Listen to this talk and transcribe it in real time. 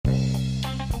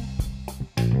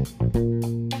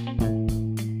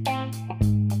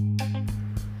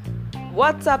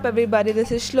What's up, everybody?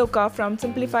 This is Shloka from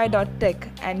Simplify.tech,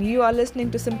 and you are listening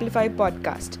to Simplify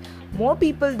Podcast. More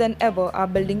people than ever are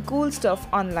building cool stuff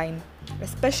online,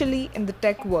 especially in the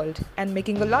tech world, and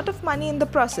making a lot of money in the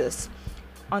process.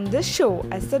 On this show,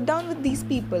 I sit down with these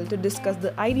people to discuss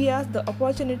the ideas, the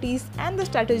opportunities, and the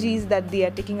strategies that they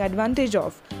are taking advantage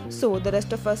of, so the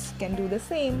rest of us can do the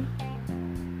same.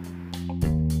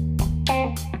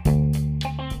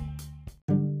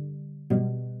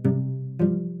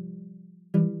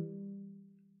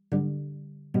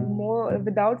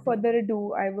 Without further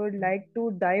ado, I would like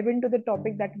to dive into the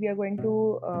topic that we are going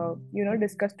to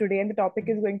discuss today, and the topic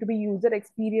is going to be user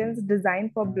experience design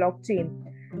for blockchain.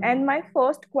 And my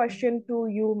first question to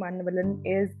you, Manavalan,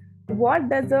 is what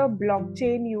does a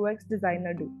blockchain UX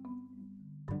designer do?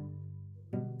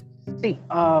 See,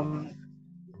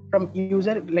 from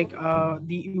user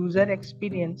the user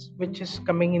experience which is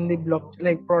coming in the block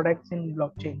products in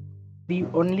blockchain, the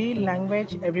only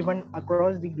language everyone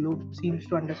across the globe seems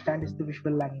to understand is the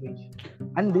visual language,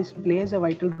 and this plays a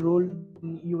vital role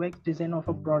in UX design of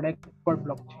a product for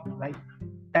blockchain, right?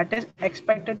 That is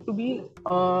expected to be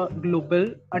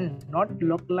global and not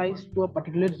localized to a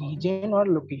particular region or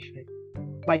location.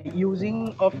 By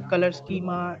using of color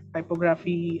schema,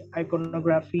 typography,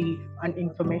 iconography, and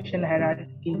information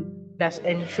hierarchy, does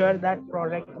ensure that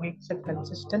product makes a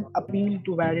consistent appeal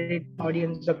to varied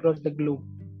audience across the globe.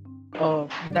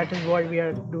 That is what we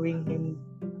are doing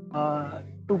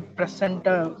to present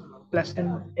a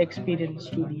pleasant experience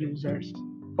to the users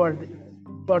for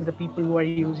the people who are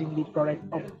using the product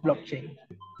of blockchain.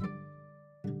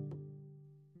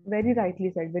 Very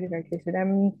rightly said. Very rightly said.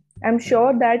 I'm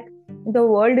sure that the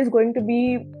world is going to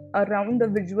be around the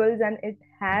visuals, and it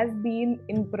has been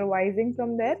improvising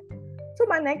from there. So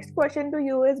my next question to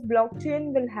you is: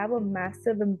 blockchain will have a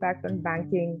massive impact on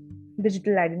banking,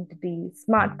 digital identity,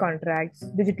 smart contracts,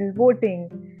 digital voting,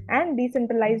 and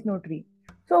decentralized notary.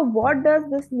 So what does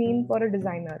this mean for a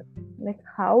designer? Like,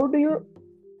 how do you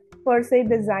per se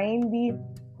design the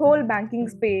whole banking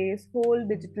space, whole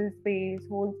digital space,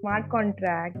 whole smart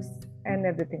contracts, and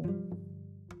everything?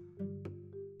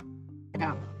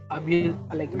 Yeah,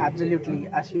 absolutely.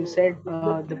 As you said,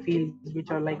 the fields which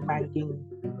are like banking,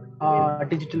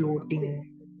 digital voting,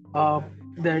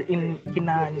 the in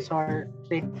finance or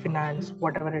trade finance,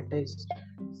 whatever it is.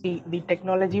 See, the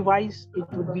technology wise, it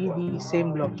would be the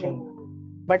same blockchain.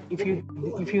 But if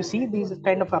you see these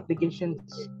kind of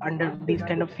applications under these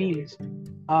kind of fields,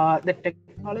 the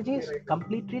technology is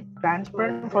completely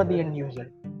transparent for the end user.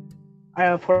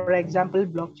 For example,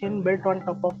 blockchain built on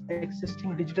top of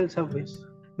existing digital service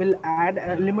will add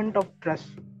an element of trust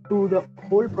to the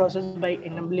whole process by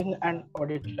enabling an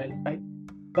audit trail, right?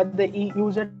 But the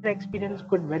user experience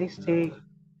could very stay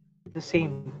the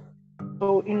same.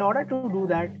 So in order to do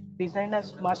that,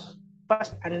 designers must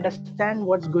first understand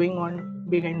what's going on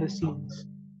behind the scenes.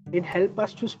 It helps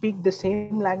us to speak the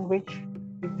same language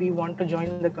if we want to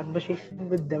join the conversation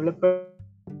with developer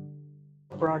of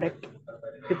a product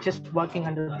which is working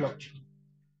under blockchain.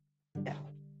 Yeah.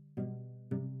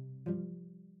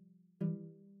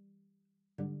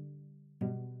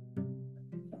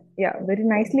 Yeah, very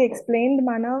nicely explained,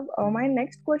 Manav. My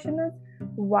next question is: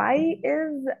 why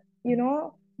is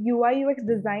UI UX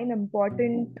design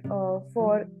important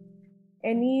for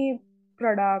any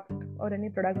product or any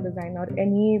product design or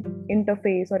any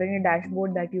interface or any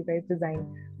dashboard that you guys design?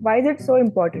 Why is it so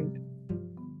important?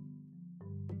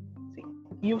 See,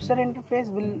 user interface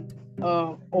will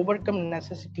overcome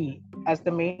necessity as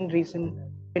the main reason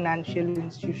financial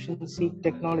institutions seek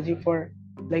technology for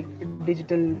like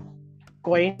digital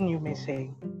coin, you may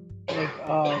say, like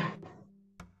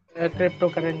a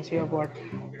cryptocurrency or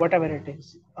whatever it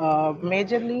is.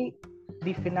 Majorly,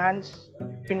 the finance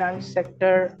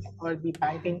sector or the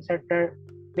banking sector,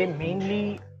 they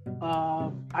mainly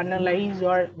analyze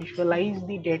or visualize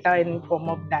the data in form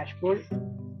of dashboard,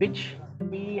 which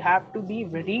we have to be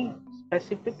very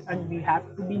specific and we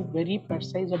have to be very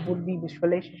precise about the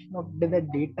visualization of the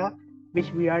data which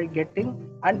we are getting,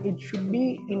 and it should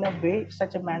be in a way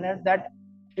such a manner that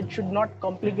it should not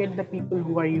complicate the people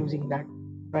who are using that,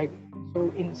 right? So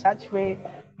in such way,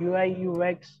 UI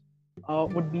UX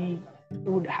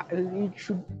it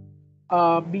should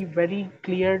be very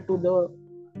clear to the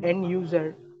end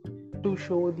user to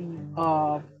show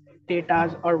the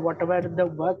data or whatever the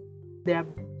work they have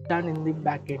done in the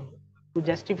backend. To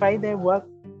justify their work,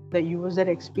 the user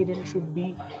experience should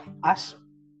be as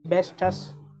best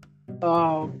as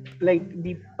the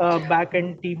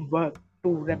backend team work to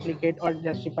replicate or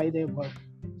justify their work.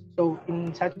 So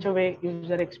in such a way,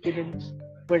 user experience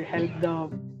will help the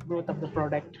growth of the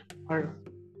product or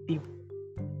the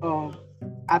uh,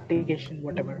 application,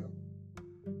 whatever.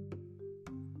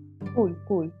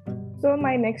 Cool. So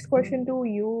my next question to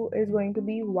you is going to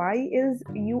be, why is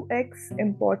UX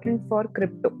important for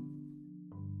crypto?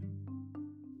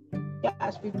 Yeah,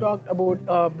 as we talked about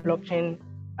blockchain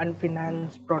and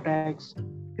finance products,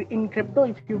 in crypto,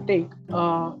 if you take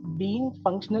being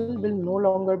functional will no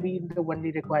longer be the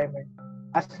only requirement.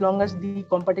 As long as the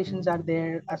competitions are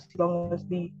there, as long as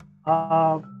the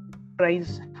uh,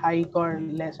 price hike or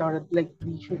less, or like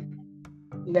the should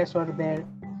less or there,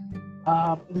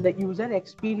 the user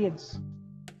experience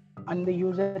and the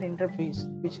user interface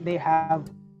which they have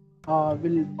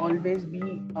will always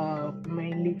be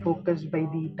mainly focused by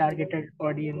the targeted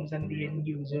audience and the end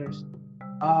users.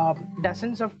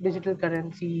 Dozens of digital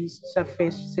currencies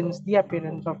surfaced since the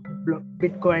appearance of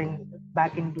Bitcoin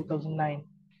back in 2009,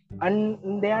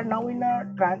 and they are now in a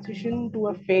transition to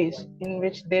a phase in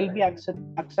which they'll be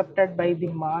accepted by the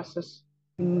masses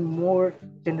in more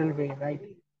general way, right?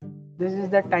 This is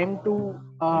the time to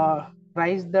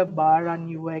raise the bar on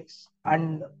UX,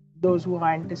 and those who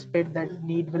anticipate that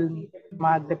need will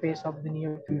mark the pace of the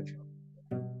near future.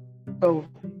 So,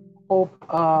 hope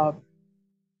the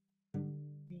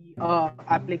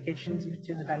applications which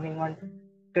is running on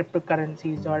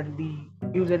cryptocurrencies or the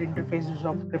user interfaces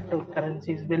of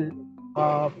cryptocurrencies will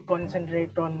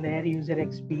concentrate on their user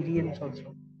experience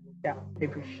also. Yeah, I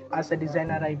wish, as a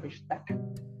designer, I wish that.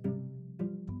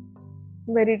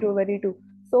 Very true.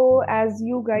 So, as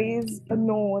you guys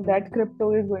know, that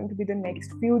crypto is going to be the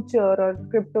next future, or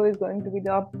crypto is going to be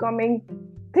the upcoming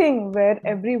thing where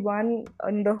everyone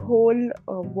in the whole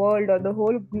world or the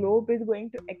whole globe is going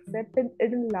to accept it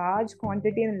in large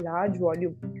quantity and large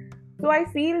volume. So, I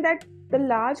feel that the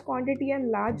large quantity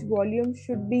and large volume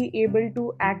should be able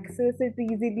to access it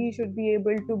easily, should be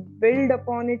able to build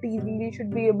upon it easily,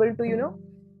 should be able to,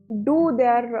 do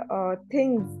their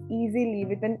things easily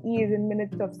with an ease in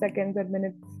minutes of seconds or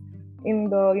minutes in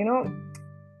the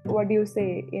what do you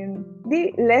say, in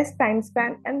the less time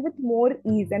span, and with more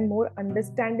ease and more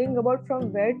understanding about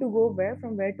from where to go where,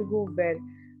 from where to go where,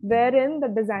 wherein the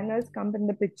designers come in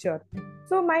the picture.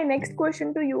 So my next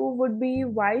question to you would be,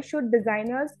 why should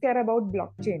designers care about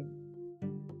blockchain?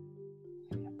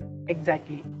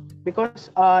 Exactly,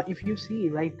 because if you see,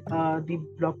 right, the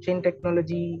blockchain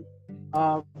technology,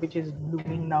 which is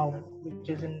blooming now, which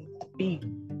is in peak.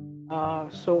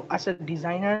 So as a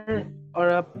designer or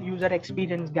a user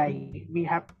experience guy, we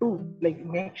have to like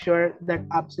make sure that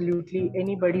absolutely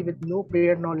anybody with no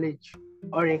prior knowledge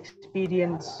or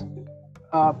experience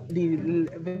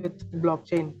with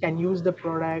blockchain can use the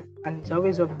product and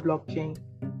service of blockchain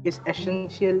is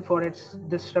essential for its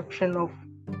disruption of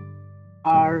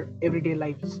our everyday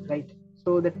lives, right?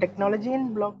 So the technology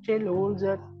in blockchain holds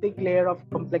a thick layer of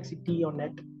complexity on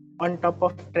it, on top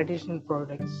of traditional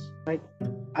products, right?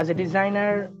 As a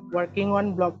designer working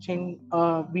on blockchain,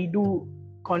 we do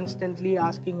constantly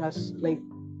asking us, like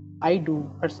I do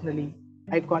personally,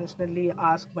 I constantly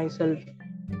ask myself,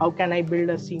 how can I build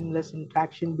a seamless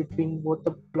interaction between both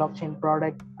the blockchain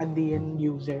product and the end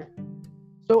user?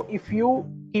 So if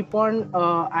you keep on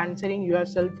answering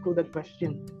yourself to the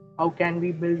question, how can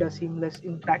we build a seamless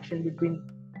interaction between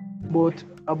both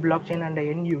a blockchain and an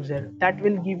end user, that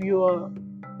will give you a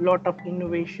lot of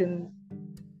innovation,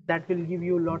 that will give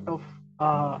you a lot of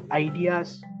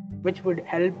ideas which would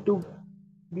help to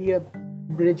be a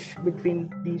bridge between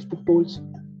these two poles.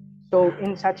 So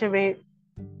in such a way,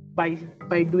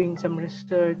 by doing some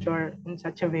research, or in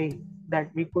such a way that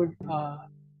we could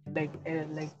like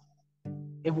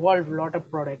evolve a lot of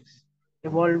products,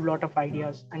 evolve a lot of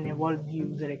ideas, and evolve the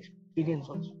user experience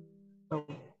also. So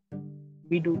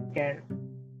we do care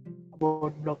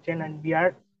about blockchain, and we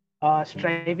are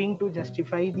striving to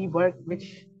justify the work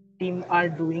which team are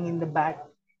doing in the back,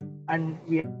 and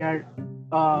we are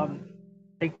um,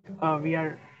 we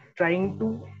are trying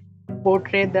to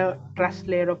portray the trust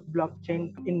layer of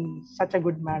blockchain in such a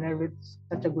good manner with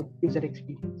such a good user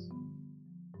experience.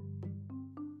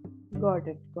 Got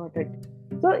it.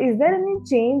 So is there any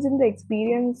change in the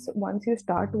experience once you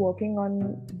start working on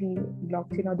the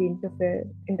blockchain or the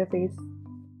interface?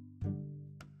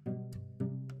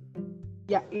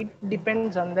 Yeah, it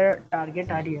depends on the target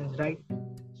audience, right?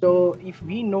 So if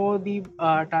we know the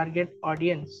target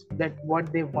audience, that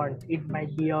what they want, it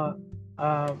might be a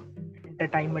uh,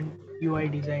 entertainment UI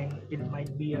design, it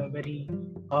might be a very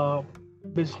uh,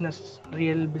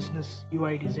 real business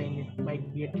UI design, it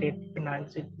might be a trade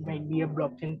finance, it might be a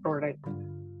blockchain product.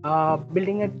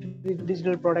 Building a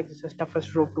digital product is the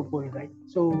toughest rope to pull, right?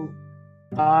 So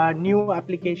new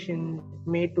application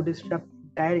made to disrupt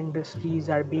entire industries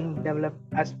are being developed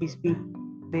as we speak.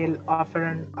 They'll offer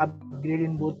an upgrade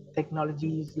in both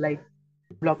technologies like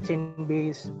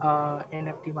blockchain-based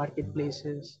NFT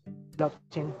marketplaces,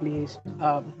 blockchain-based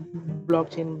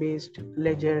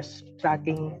ledgers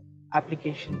tracking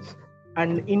applications,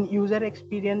 and in user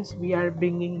experience, we are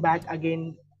bringing back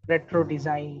again retro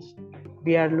designs.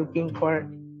 We are looking for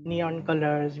neon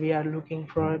colors. We are looking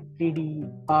for 3D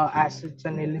assets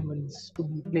and elements to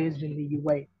be placed in the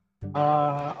UI.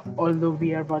 Although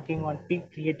we are working on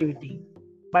peak creativity,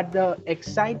 but the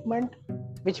excitement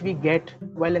which we get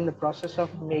while in the process of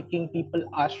making people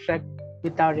awestruck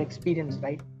with our experience,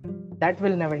 right? That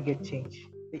will never get changed.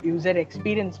 The user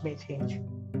experience may change,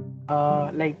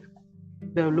 like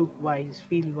the look wise,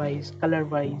 feel wise, color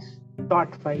wise,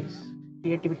 thought wise,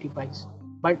 creativity wise.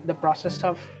 But the process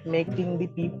of making the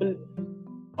people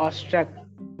awestruck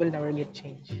will never get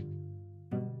changed.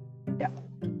 Yeah.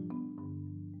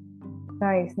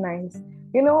 Nice, nice.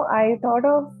 I thought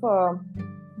of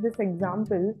this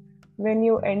example when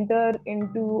you enter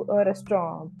into a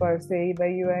restaurant, per se, where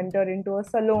you enter into a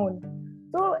salon.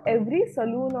 So every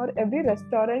saloon or every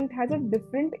restaurant has a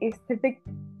different aesthetic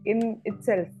in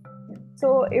itself.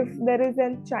 So if there is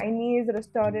a Chinese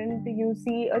restaurant, you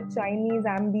see a Chinese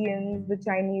ambience, the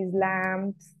Chinese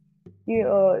lamps,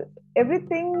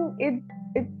 everything. It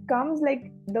comes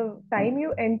like the time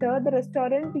you enter the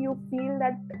restaurant, you feel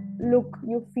that look,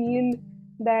 you feel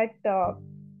that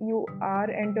you are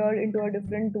entered into a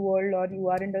different world, or you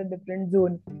are in a different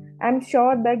zone. I'm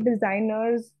sure that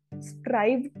designers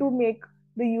strive to make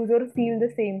the user feel the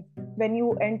same. When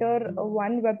you enter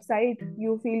one website,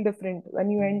 you feel different.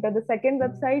 When you enter the second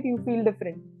website, you feel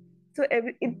different. So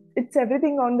it's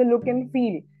everything on the look and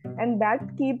feel, and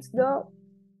that keeps the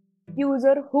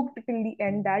user hooked till the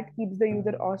end. That keeps the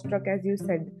user awestruck, as you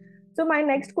said. So my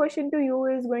next question to you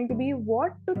is going to be,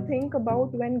 what to think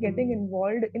about when getting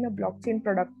involved in a in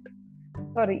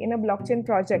a blockchain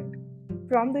project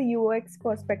from the UX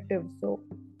perspective. So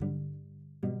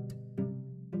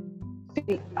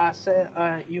see, as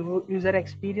a user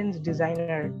experience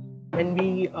designer, when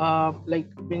we like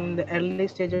in the early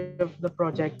stage of the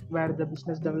project where the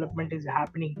business development is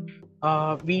happening,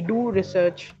 we do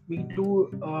research, we do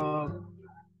a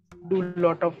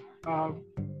lot of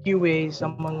QAs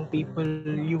among people,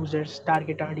 users,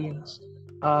 target audience.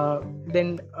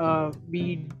 Then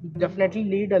we definitely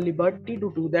lead a liberty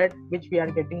to do that, which we are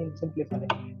getting in Simplify.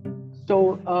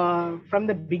 So from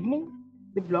the beginning,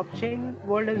 the blockchain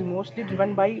world is mostly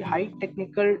driven by high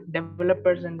technical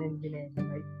developers and engineers,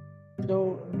 right?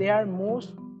 So they are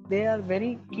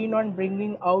very keen on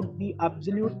bringing out the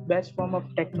absolute best form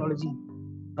of technology,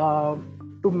 uh,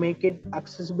 to make it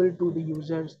accessible to the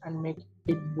users and make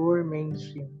it more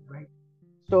mainstream, right?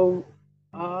 So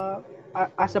uh,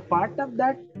 as a part of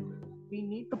that, we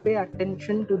need to pay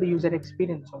attention to the user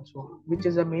experience also, which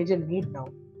is a major need now.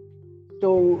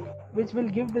 So which will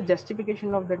give the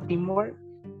justification of the teamwork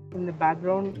in the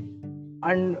background,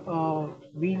 and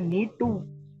we need to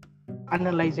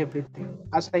analyze everything.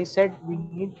 As I said, we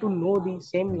need to know the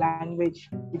same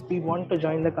language if we want to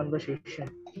join the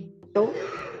conversation. So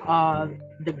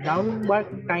the groundwork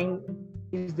time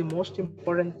is the most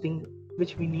important thing,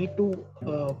 which we need to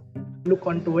look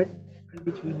onto it, and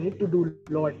which we need to do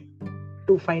a lot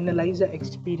to finalize the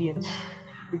experience,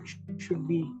 which should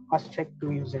be fast-tracked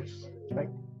to users, right?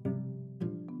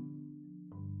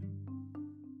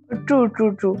 true,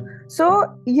 true, true.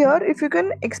 So here, if you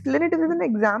can explain it with an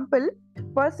example,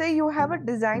 per se, you have a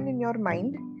design in your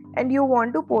mind and you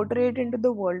want to portray it into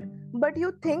the world, but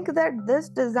you think that this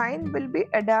design will be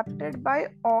adapted by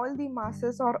all the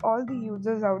masses or all the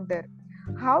users out there.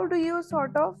 How do you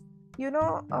sort of,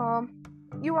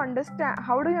 you understand?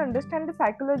 How do you understand the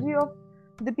psychology of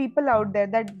the people out there,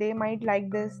 that they might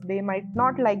like this, they might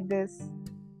not like this?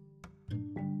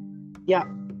 Yeah,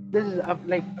 this is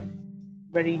like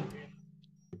very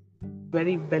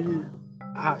very well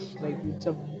asked. Like it's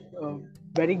a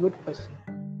very good question.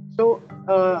 So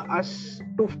as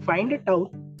to find it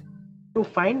out, to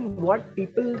find what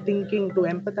people thinking, to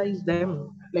empathize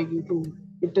them, like to,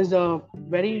 it is a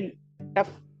very tough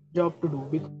job to do,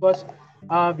 because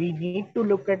we need to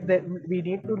look at the, we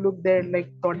need to look their like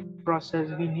thought process,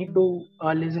 we need to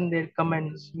listen their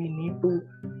comments, we need to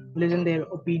listen their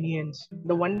opinions.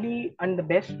 The only and the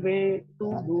best way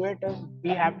to do it is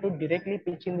we have to directly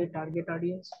pitch in the target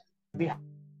audience. We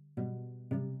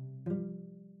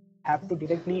have to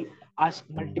directly ask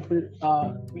multiple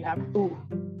we have to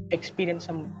experience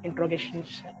some interrogation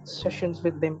sessions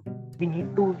with them. We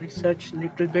need to research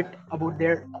little bit about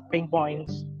their pain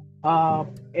points,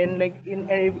 and like in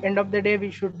end of the day,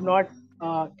 we should not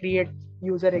create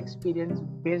user experience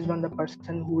based on the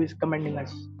person who is commending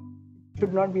us.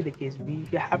 Should not be the case. We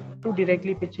have to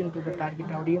directly pitch into the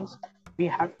target audience. We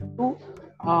have to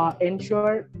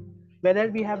ensure whether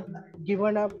we have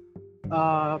given up,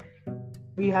 uh,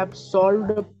 we have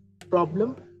solved a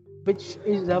problem which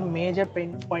is a major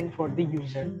pain point for the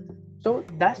user. So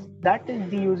that is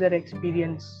the user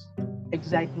experience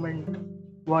excitement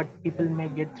what people may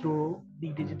get through the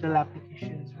digital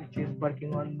applications which is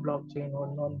working on blockchain or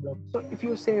non-block. So if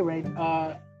you say, right,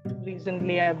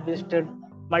 recently I've visited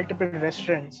multiple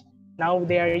restaurants. Now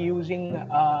they are using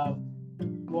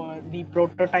the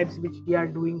prototypes which we are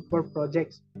doing for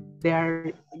projects. They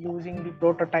are using the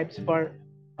prototypes for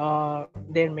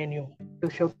their menu to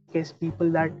showcase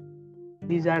people that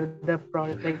these are the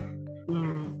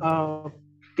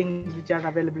things which are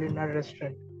available in our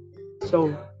restaurant.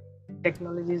 So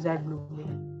technologies are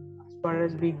blooming. As far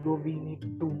as we go, we need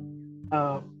to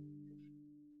uh,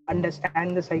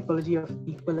 understand the psychology of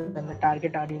people and the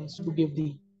target audience to give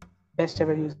the best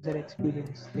ever user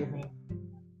experience they may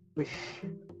wish.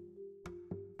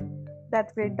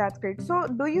 That's great. That's great. So,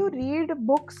 do you read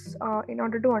books in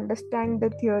order to understand the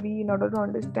theory, in order to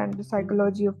understand the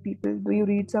psychology of people? Do you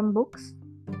read some books?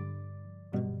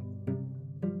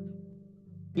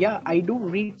 Yeah, I do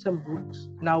read some books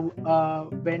now.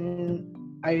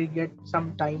 When I get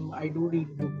some time, I do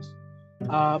read books.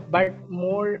 But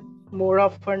more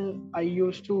often, I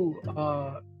used to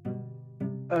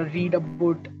read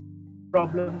about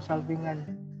problem solving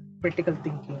and critical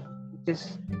thinking, which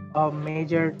is a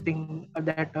major thing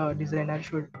that a designer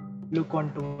should look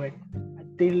onto it.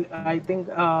 I think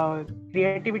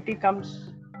creativity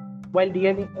comes while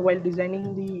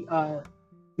designing the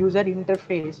user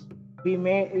interface.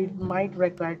 It might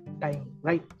require time,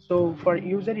 right? So for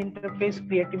user interface,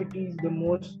 creativity is the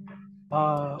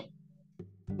uh,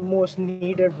 most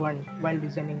needed one while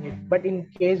designing it. But in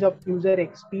case of user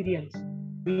experience,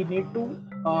 we need to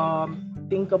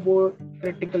think about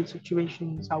critical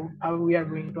situations, how we are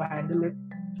going to handle it,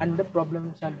 and the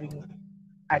problem solving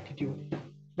attitude,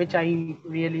 which I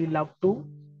really love to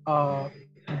uh,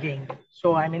 gain.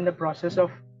 So I'm in the process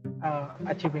of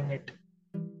achieving it.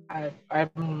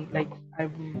 I'm like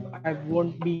I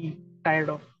won't be tired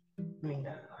of doing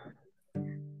that.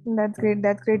 That's great.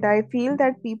 That's great. I feel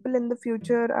that people in the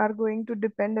future are going to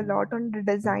depend a lot on the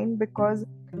design, because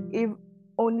if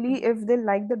only if they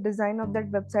like the design of that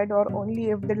website, or only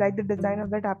if they like the design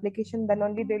of that application, then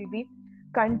only they'll be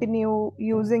continue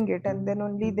using it, and then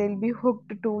only they'll be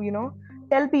hooked to,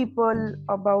 tell people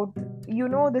about,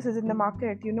 this is in the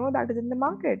market, that is in the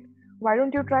market. Why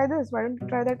don't you try this? Why don't you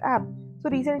try that app? So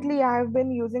recently I have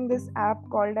been using this app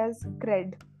called as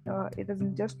Cred. It is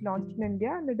just launched in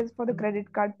India, and it is for the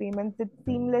credit card payments. It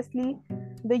seamlessly,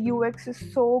 the UX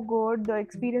is so good, the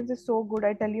experience is so good.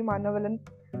 I tell you, Manaval,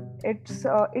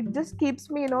 it just keeps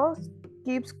me,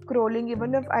 keeps scrolling.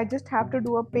 Even if I just have to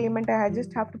do a payment, I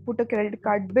just have to put a credit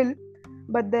card bill.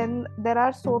 But then there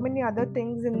are so many other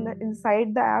things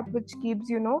inside the app which keeps,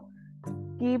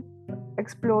 keep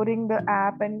exploring the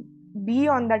app and be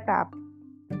on that app.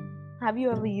 Have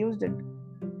you ever used it?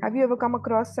 Have you ever come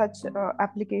across such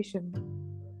application?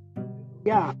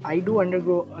 Yeah, I do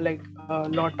undergo like a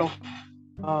lot of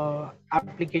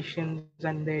applications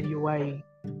and their UI,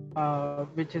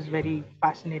 which is very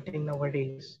fascinating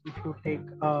nowadays. If you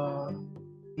take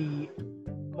the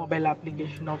mobile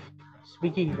application of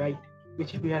Swiggy, right,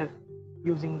 which we are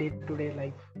using day to day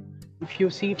life. If you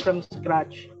see from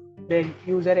scratch the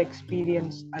user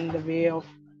experience and the way of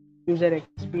user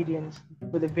experience,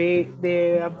 with the way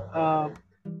they are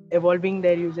evolving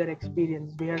their user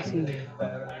experience, we are seeing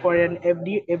for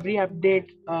every update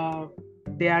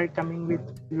they are coming with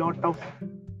lot of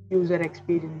user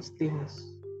experience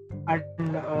things, and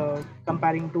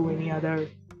comparing to any other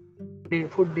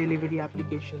food delivery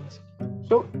applications.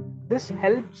 So this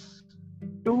helps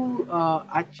to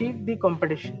achieve the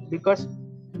competition, because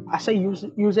as a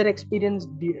user experience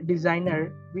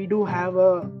designer, we do have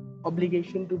a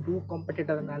obligation to do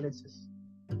competitor analysis,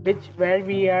 which where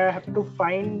we have to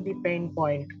find the pain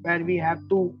point, where we have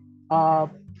to uh,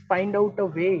 find out a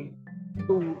way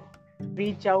to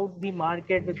reach out the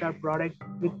market with our product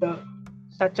with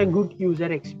such a good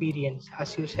user experience,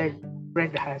 as you said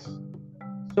Fred has.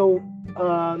 So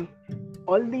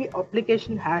all the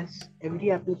application has,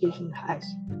 every application has,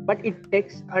 but it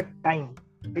takes a time.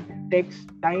 It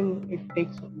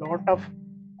takes a lot of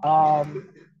um,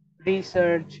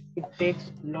 research, it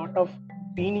takes a lot of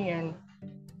opinion.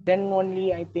 Then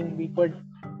only I think we could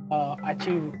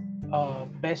achieve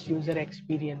best user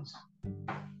experience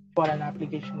for an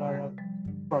application or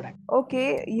product.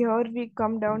 Okay, here we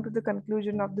come down to the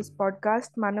conclusion of this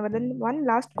podcast. Manavalan, one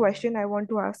last question I want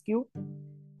to ask you.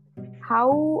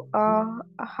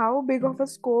 How big of a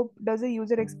scope does a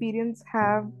user experience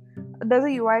have, does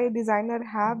a UI designer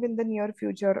have in the near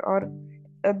future, or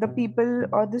the people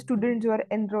or the students who are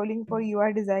enrolling for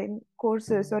UI design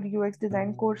courses or UX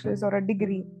design courses or a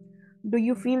degree? Do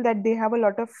you feel that they have a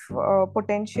lot of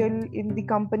potential in the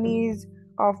companies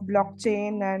of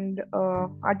blockchain and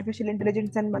artificial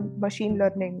intelligence and machine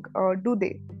learning? Do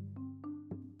they?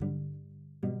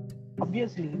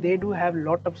 Obviously they do have a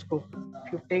lot of scope.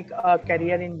 If you take a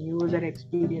career in user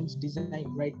experience design,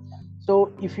 right?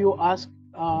 So if you ask,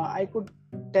 I could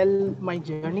tell my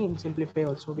journey in Simplify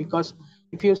also, because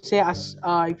if you say us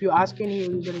if you ask any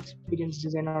user experience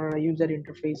designer or a user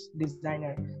interface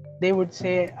designer, they would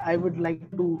say I would like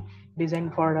to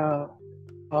design for a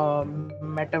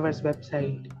metaverse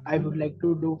website. I would like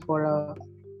to do for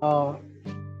a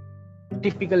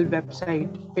typical website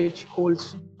which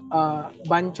holds a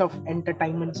bunch of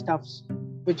entertainment stuffs,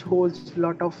 which holds a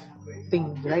lot of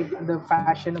things, right? The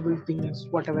fashionable things,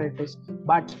 whatever it is.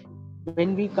 But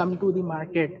when we come to the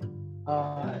market,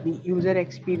 the user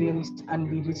experience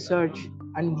and the research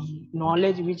and the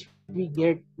knowledge which we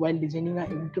get while designing an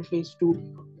interface to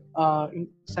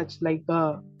such like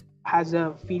has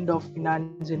a field of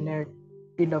finance in it,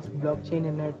 field of blockchain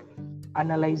in it,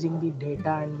 analyzing the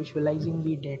data and visualizing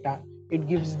the data. It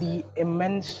gives the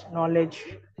immense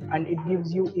knowledge and it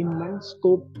gives you immense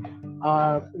scope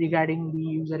regarding the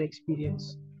user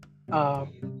experience uh,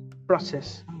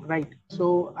 process, right?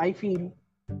 So I feel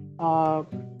uh,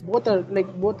 both are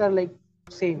like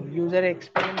same. User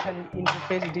experience and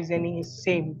interface designing is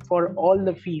same for all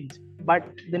the fields, but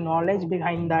the knowledge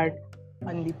behind that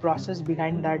and the process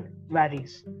behind that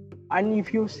varies. And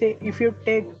if you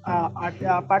take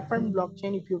apart from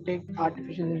blockchain, if you take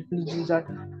artificial intelligence or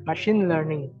machine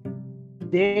learning,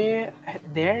 they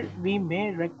there we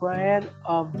may require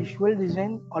a visual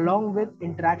design along with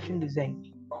interaction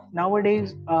design.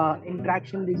 Nowadays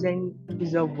interaction design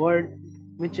is a word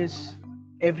which is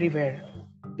everywhere.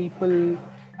 People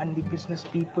and the business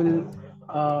people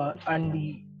and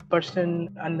the person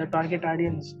and the target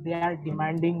audience, they are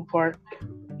demanding for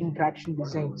interaction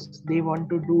designs. They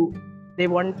want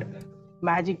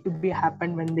magic to be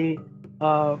happen when they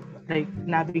uh, like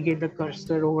navigate the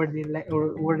cursor over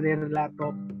their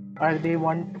laptop, or they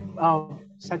want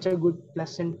such a good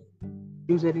pleasant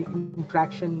user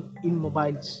interaction in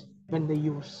mobiles when they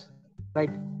use, right?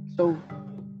 So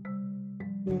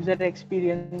user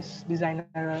experience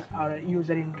designer or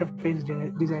user interface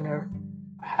designer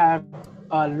have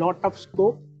a lot of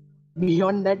scope.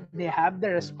 Beyond that, they have the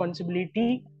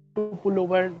responsibility to pull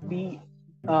over the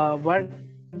work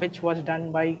which was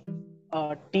done by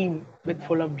a team with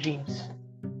full of dreams.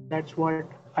 That's what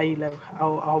I love,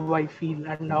 how I feel,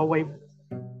 and how I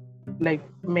like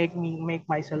make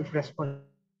myself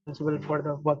responsible for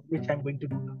the work which I'm going to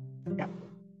do now. Yeah.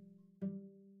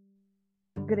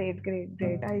 Great, great,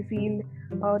 great. I feel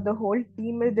the whole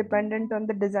team is dependent on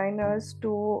the designers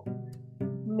to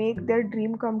make their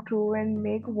dream come true and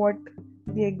make what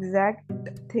the exact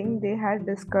thing they had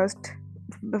discussed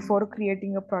before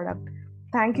creating a product.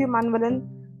 Thank you, Manvalan.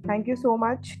 Thank you so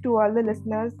much to all the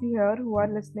listeners here who are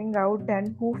listening out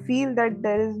and who feel that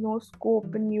there is no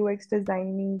scope in UX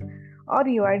designing or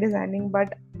UI designing.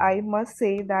 But I must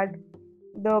say that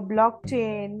the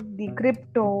blockchain, the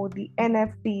crypto, the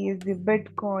NFTs, the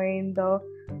Bitcoin, the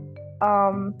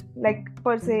like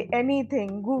per se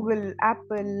anything, Google,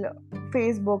 Apple,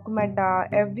 Facebook, Meta,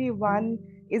 everyone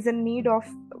is in need of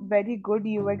very good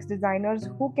UX designers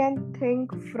who can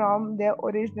think from their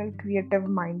original creative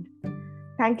mind.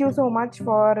 Thank you so much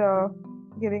for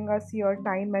giving us your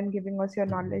time and giving us your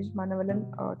knowledge, Manavalan.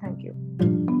 Thank you.